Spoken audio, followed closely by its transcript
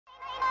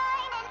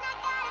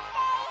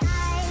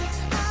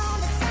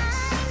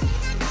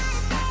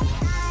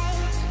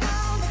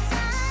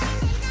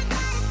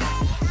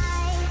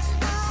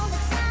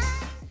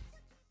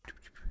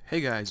Hey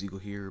guys, Eagle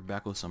here,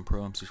 back with some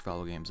Pro M6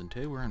 Fallow games, and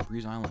today we're on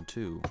Breeze Island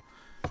 2.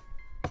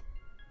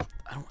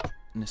 I don't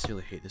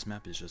necessarily hate this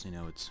map, it's just, you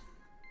know, it's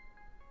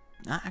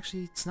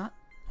not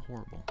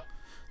horrible.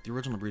 The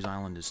original Breeze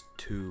Island is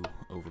too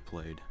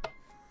overplayed.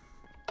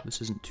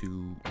 This isn't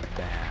too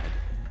bad.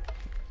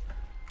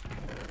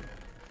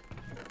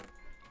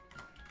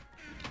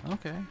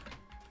 Okay.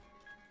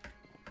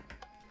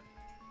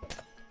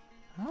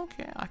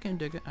 Okay, I can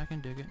dig it, I can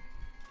dig it.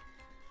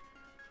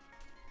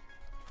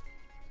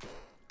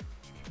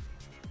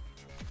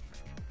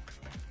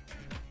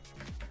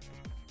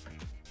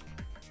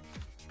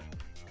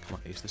 Come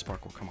on, ace this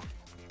parkour, come on.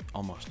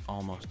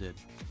 Almost did.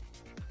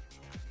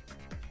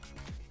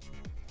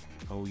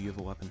 Oh, you have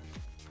a weapon.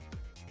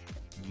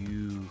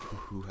 You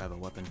who have a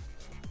weapon.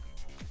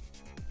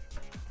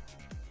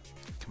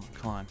 Come on,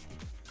 climb.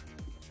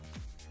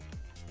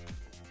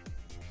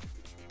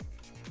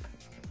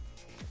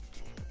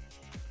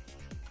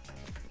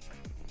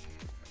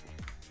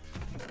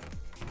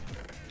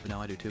 But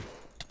now I do too.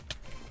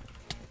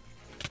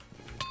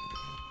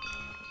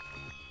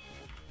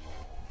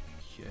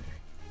 Okay.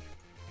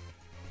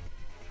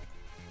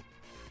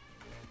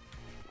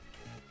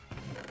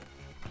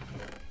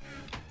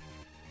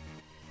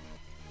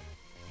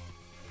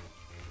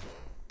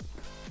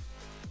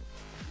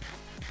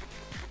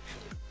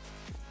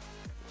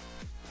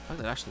 I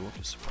think that actually worked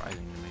is surprising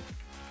to me.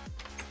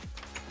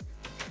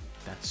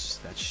 That's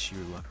sheer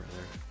luck right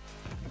there.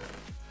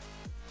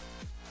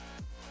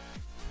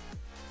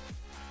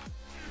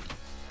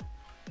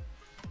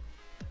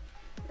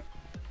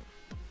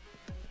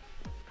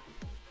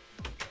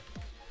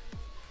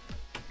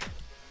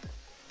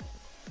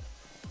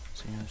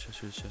 So yeah,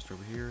 this chest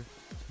over here.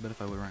 I bet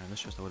if I would have ran in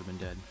this chest, I would have been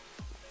dead.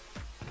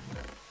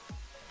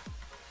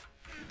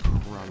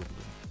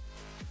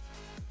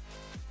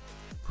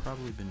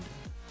 Probably been dead.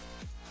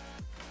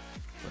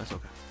 But that's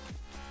okay,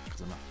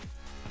 because I'm not.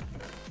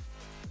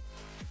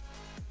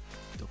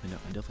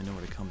 I definitely know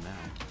where to come now.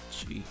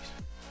 Jeez.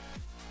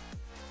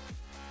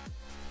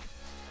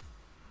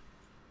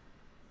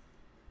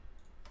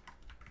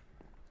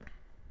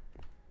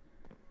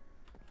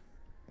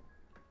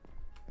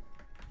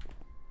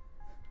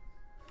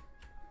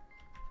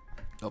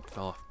 Oh,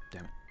 fell off.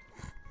 Damn it.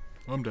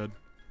 I'm dead.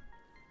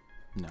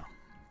 No.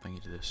 If I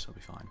get to this, I'll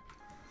be fine.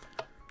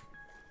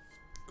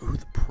 Ooh,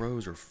 the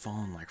pros are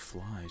falling like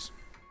flies.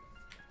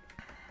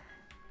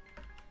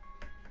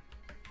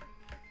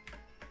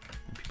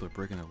 And people are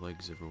breaking their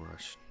legs everywhere.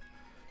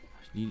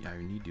 I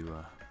need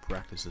to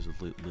practice this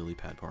with lily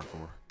pad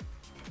parkour.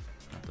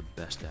 Not the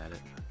best at it.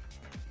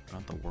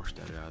 Not the worst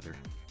at it either.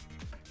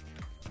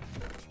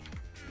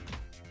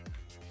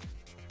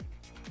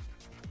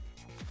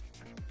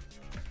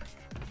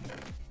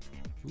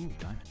 Ooh,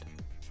 diamond.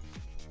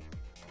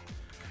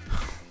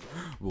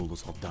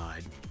 Roldos all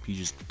died. He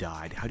just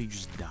died. How do you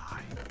just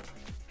die?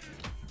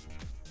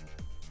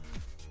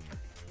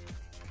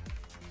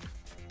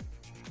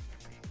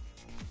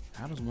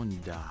 How does one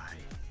die?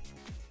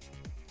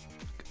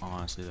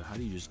 Honestly though, how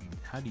do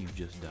you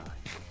just die?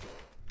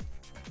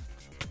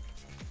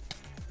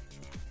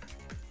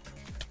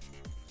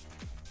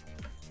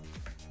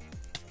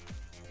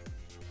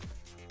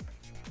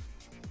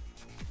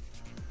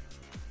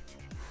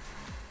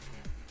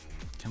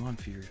 Come on,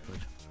 Fury Foot.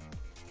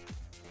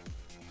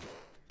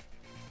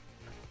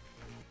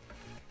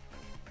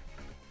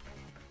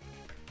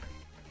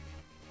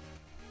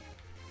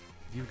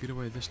 You get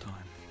away this time.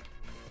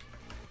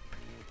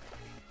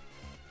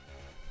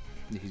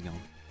 Yeah, he's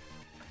gone.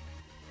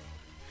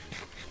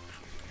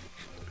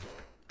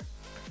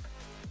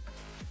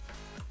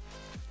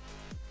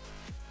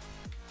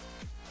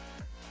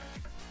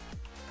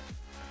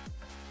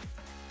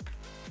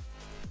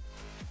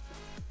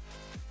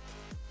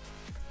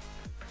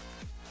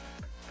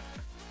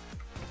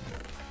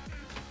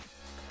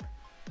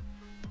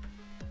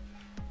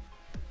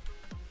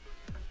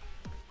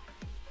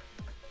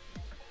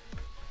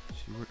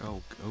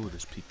 Oh,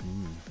 there's people.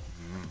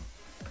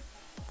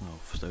 I'll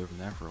stay over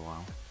there for a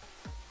while.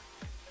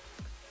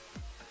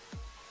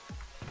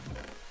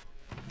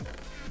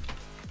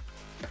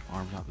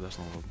 Arms not the best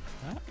in the world.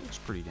 That looks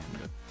pretty damn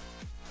good.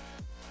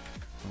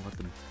 I'll let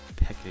them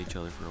peck at each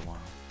other for a while.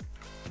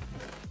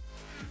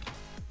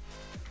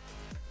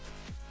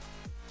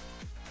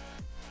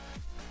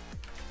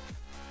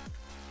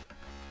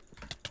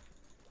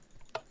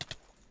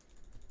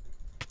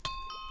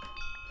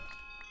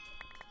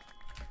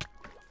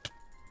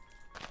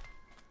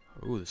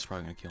 Ooh, this is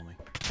probably gonna kill me.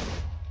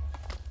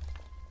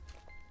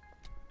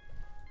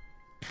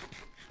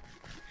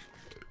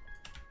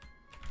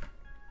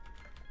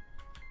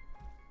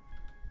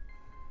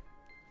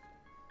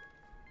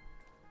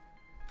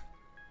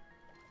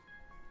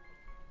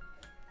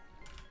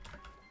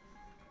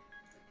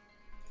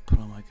 Put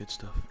on my good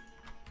stuff.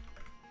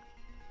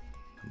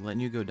 I'm letting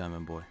you go,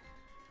 Diamond Boy.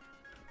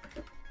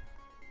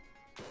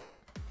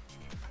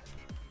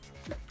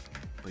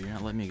 But you're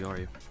not letting me go, are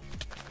you?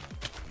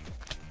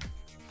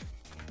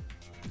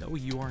 No,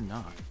 you are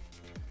not.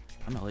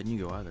 I'm not letting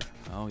you go either.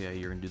 Oh yeah,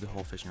 you're gonna do the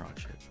whole fishing rod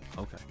shit.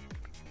 Okay.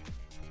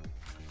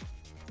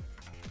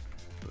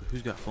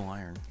 Who's got full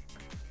iron?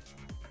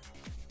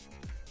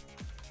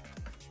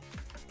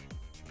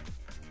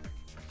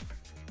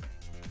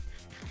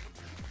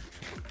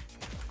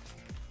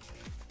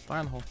 Fire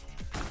in the hole.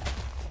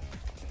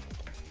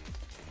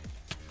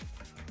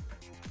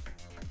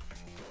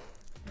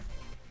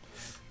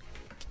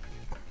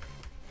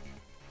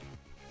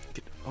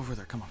 Get over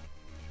there, come on.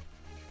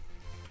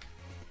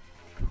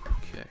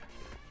 Okay.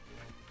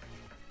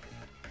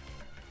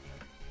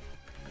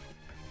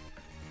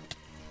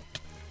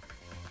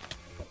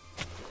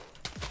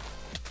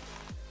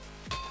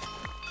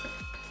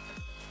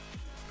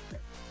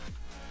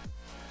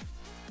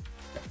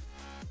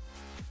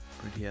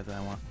 Yeah, that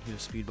I want. Get a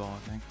speedball, I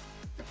think.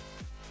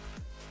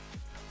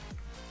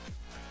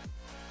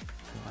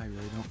 I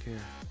really don't care.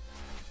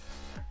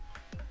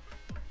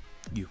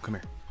 You, come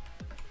here.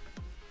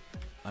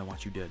 I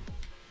want you dead.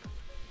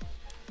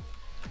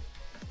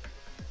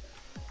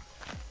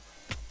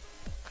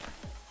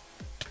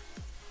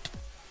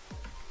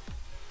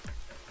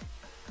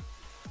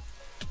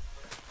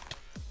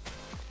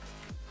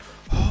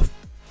 Oh.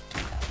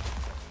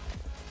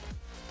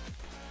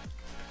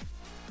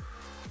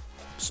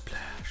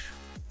 Splash.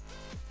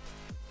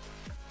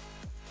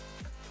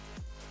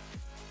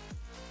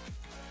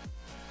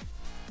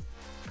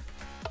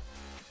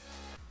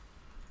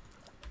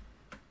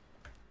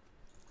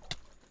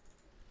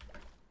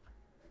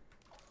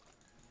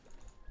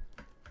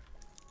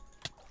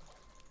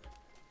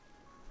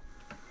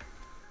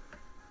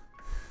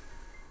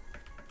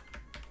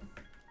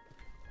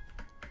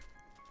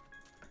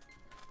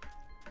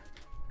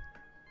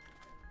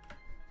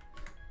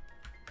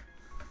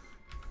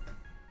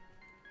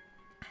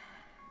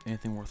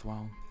 Anything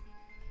worthwhile?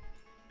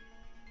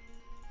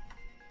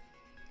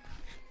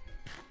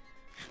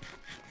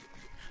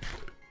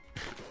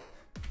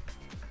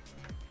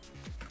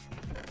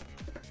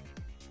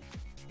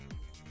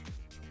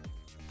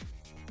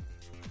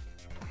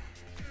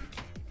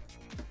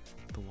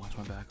 To watch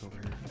my back over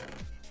here.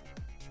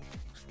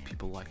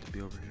 People like to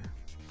be over here.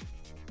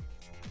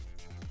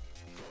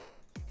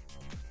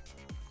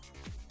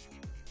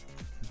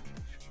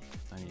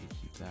 I need to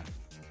keep that.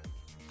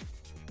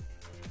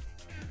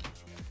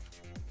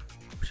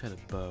 Wish I had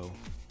a bow.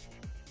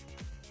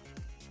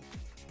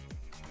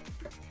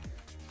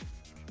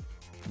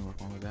 Can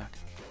work on my back.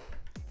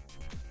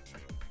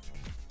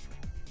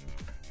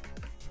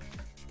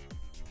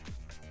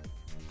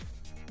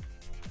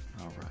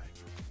 Alright.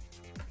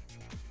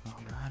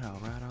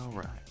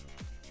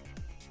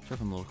 So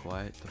if I'm a little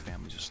quiet, the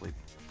family's asleep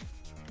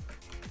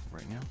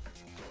right now.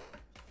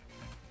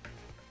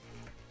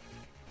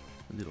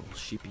 A little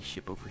sheepy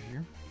ship over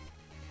here.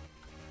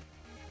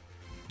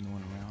 No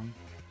one around.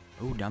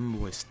 Oh, Diamond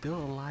Boy's still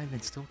alive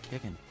and still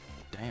kicking.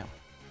 Damn.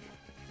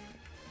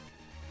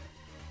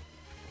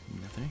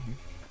 Nothing in here.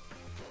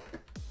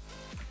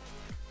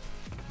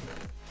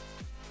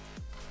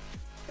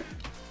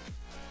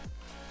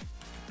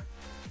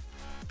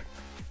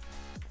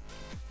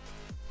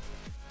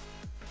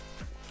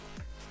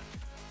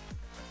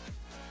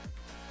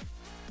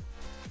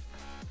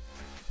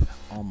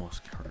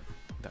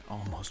 That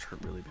almost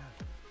hurt really bad.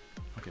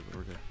 Okay, but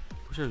we're good.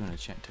 Wish there was an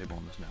enchant table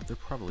on this map. There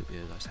probably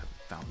is, I just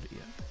haven't found it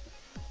yet.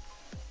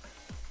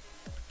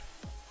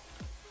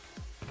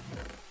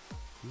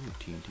 Ooh,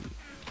 TNT.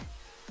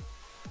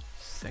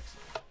 Sexy.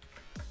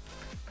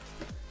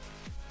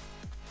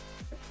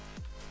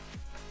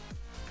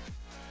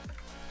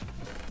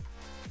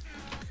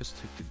 I guess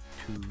I'll take the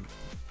 2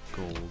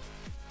 gold,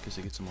 because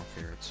I get some more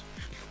carrots.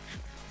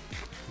 I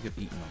think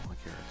I've eaten all my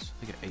carrots.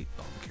 I think I ate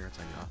all the carrots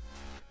I got.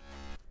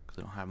 Because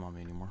I don't have them on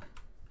me anymore.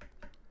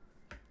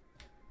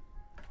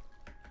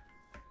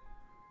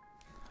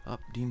 Up,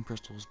 Demon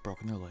Crystal's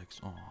broken their legs.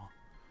 Aw.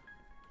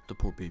 The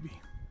poor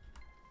baby.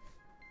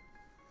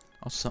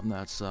 Also something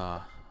that's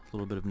a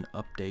little bit of an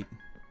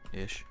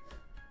update-ish.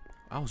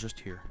 I was just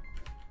here.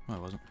 No, I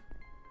wasn't.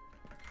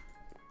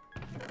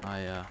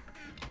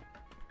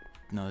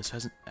 No, this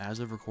hasn't, as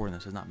of recording,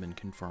 this has not been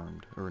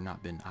confirmed, or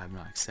I've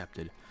not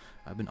accepted.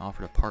 I've been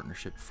offered a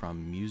partnership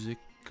from Music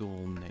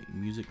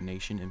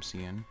Nation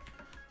MCN,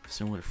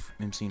 similar to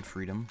MC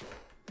Freedom,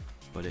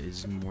 but it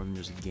is more than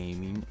just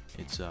gaming.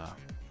 It's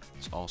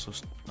also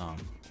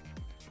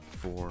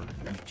for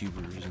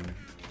YouTubers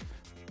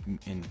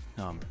and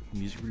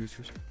music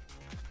producers.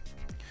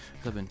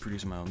 I've been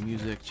producing my own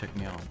music. Check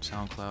me out on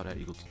SoundCloud at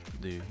Eagle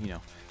to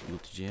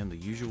Jam, the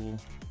usual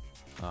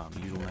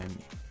name.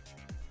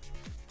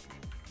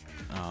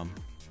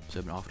 So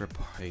I've been offered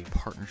a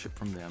partnership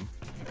from them,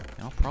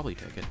 and I'll probably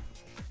take it.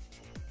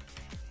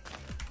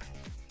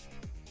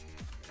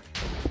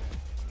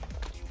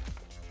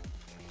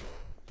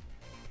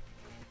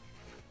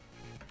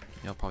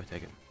 Yeah, I'll probably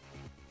take it.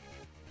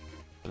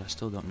 But I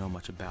still don't know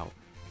much about,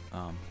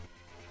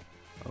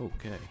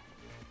 okay.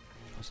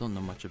 I still don't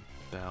know much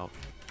about,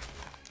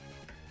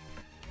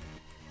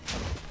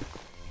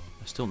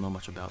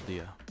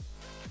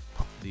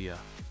 the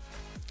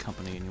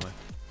company anyway.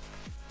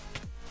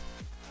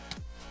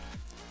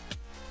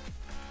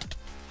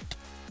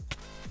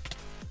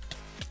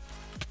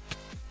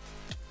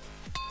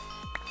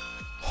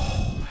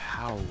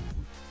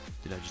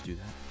 Did I just do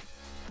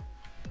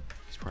that?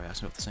 He's probably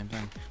asking about the same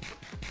thing.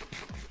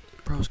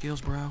 Pro skills,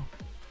 bro.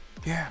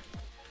 Yeah.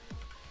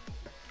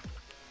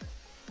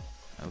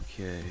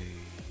 Okay.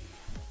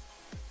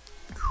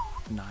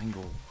 9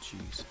 gold.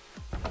 Jeez.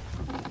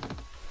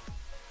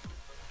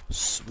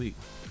 Sweet.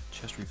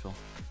 Chest refill.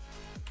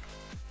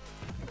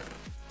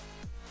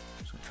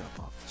 Just gonna drop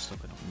off the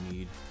stuff I don't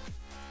need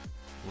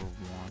or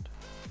want.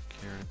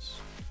 Carrots.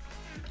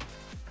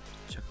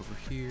 Check over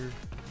here.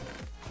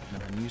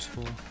 Nothing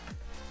useful.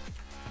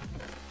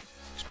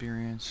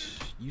 Experience.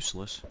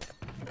 Useless.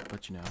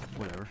 But you know,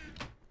 whatever.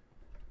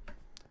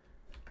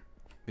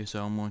 Okay,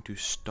 so I'm going to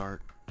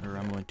start, or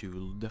I'm going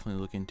to definitely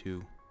look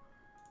into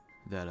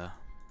that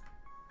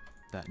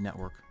that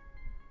network.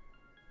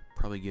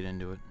 Probably get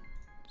into it.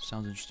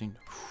 Sounds interesting.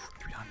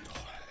 3 diamonds.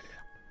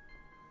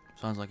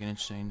 Sounds like an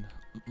interesting.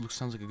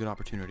 Sounds like a good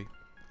opportunity.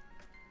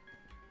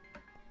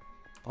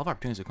 A lot of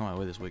opportunities that come my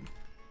way this week.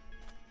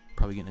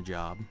 Probably getting a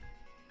job.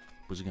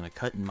 Was gonna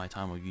cut in my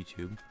time with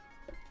YouTube,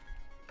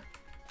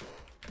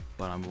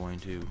 but I'm going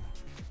to.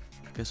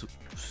 I guess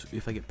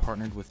if I get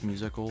partnered with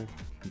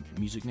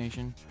Music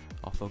Nation,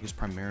 I'll focus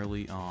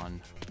primarily on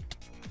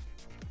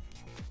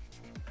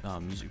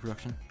music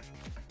production.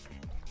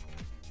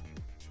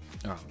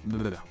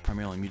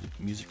 Primarily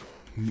music.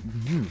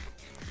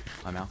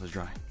 My mouth is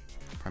dry.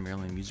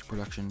 Primarily music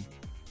production,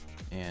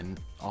 and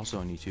also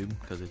on YouTube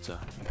because it's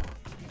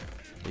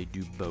they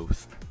do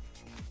both.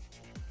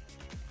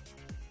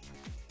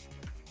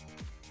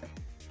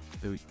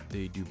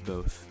 They do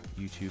both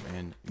YouTube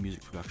and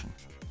music production.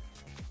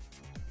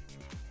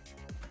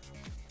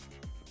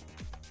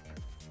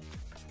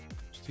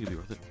 Just think it'll be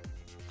worth it.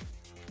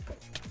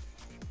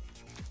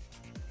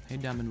 Hey,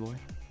 Diamond Boy.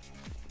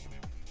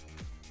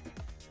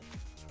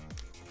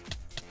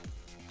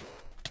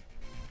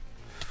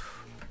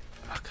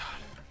 Oh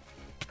God!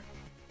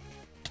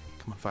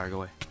 Come on, fire, go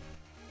away.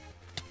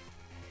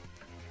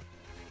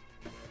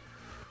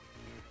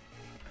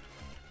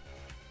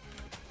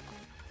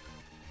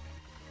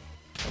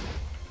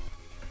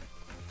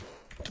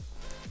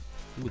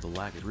 Ooh, the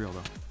lag is real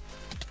though.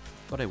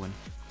 But I win.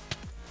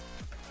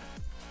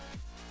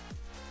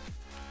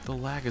 The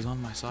lag is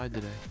on my side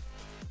today.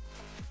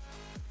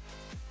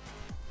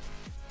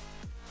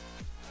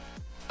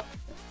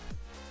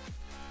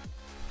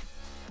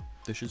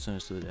 They should send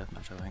us to the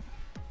deathmatch, I think.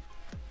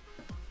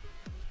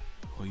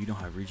 Oh, you don't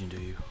have region,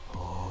 do you?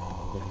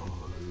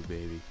 Oh,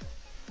 baby.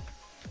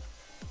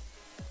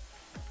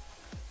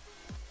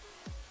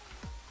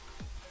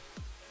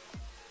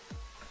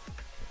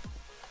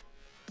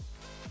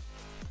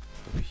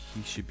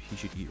 He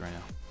should eat right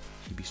now.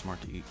 He'd be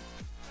smart to eat.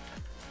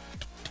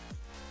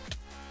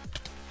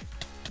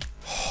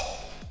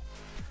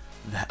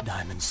 That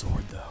diamond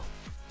sword though.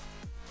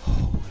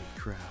 Holy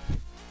crap.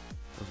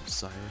 That was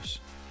Cyrus.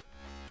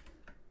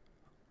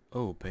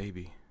 Oh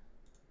baby.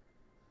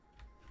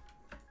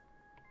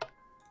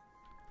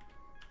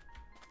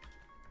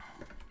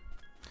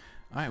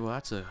 Alright, well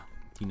that's a,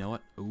 you know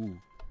what? Ooh.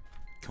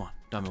 Come on,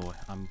 Diamond Boy.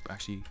 I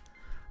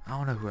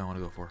don't know who I want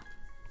to go for.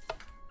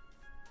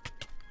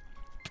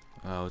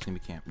 Oh, it's gonna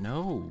be camp.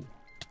 No!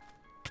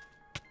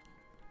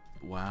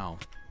 Wow.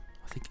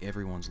 I think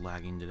everyone's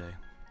lagging today.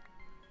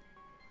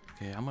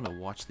 Okay, I'm gonna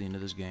watch the end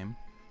of this game.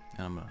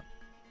 And I'm gonna...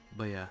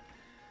 But yeah.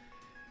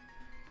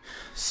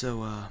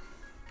 So,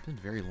 it's been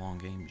a very long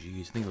game.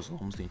 Jeez, I think it was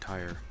almost the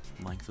entire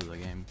length of the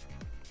game.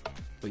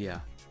 But yeah,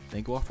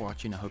 thank you all for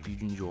watching. I hope you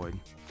enjoyed.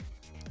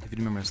 If you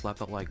remember to slap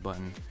that like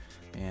button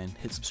and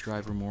hit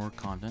subscribe for more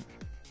content.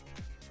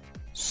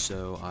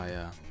 So,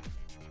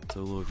 so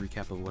a little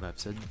recap of what I've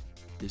said.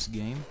 This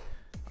game,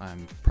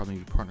 I'm probably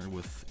going to be partnered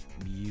with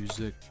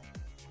Music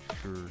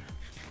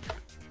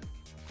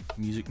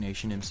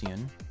Nation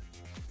MCN.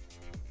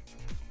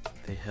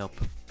 They help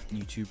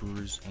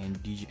YouTubers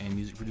and DJ and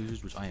music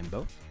producers, which I am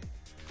both,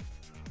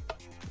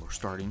 or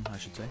starting, I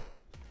should say.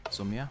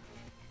 So yeah,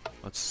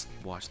 let's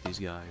watch these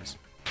guys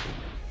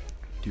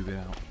duke it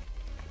out.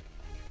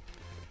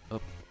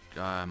 Oh,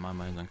 my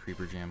mind's on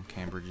Creeper Jam,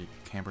 Cambridge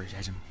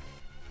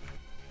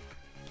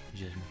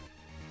Jam.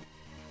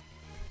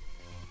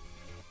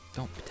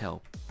 Don't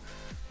tell.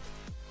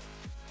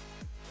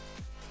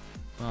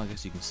 Well, I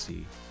guess you can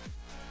see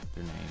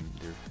their name,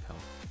 their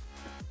health.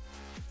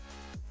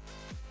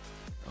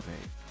 Okay,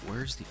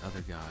 where's the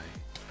other guy?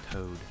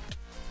 Toad.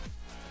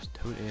 Is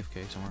Toad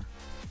AFK somewhere?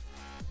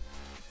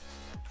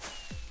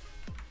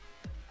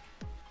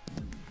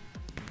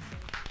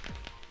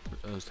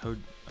 Oh, is Toad?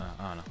 I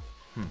don't know.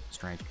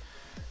 Strange.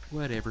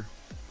 Whatever.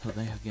 So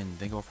again,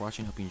 thank you all for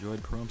watching. Hope you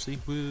enjoyed. Pro MC.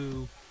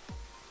 Woo!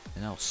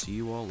 And I'll see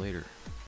you all later.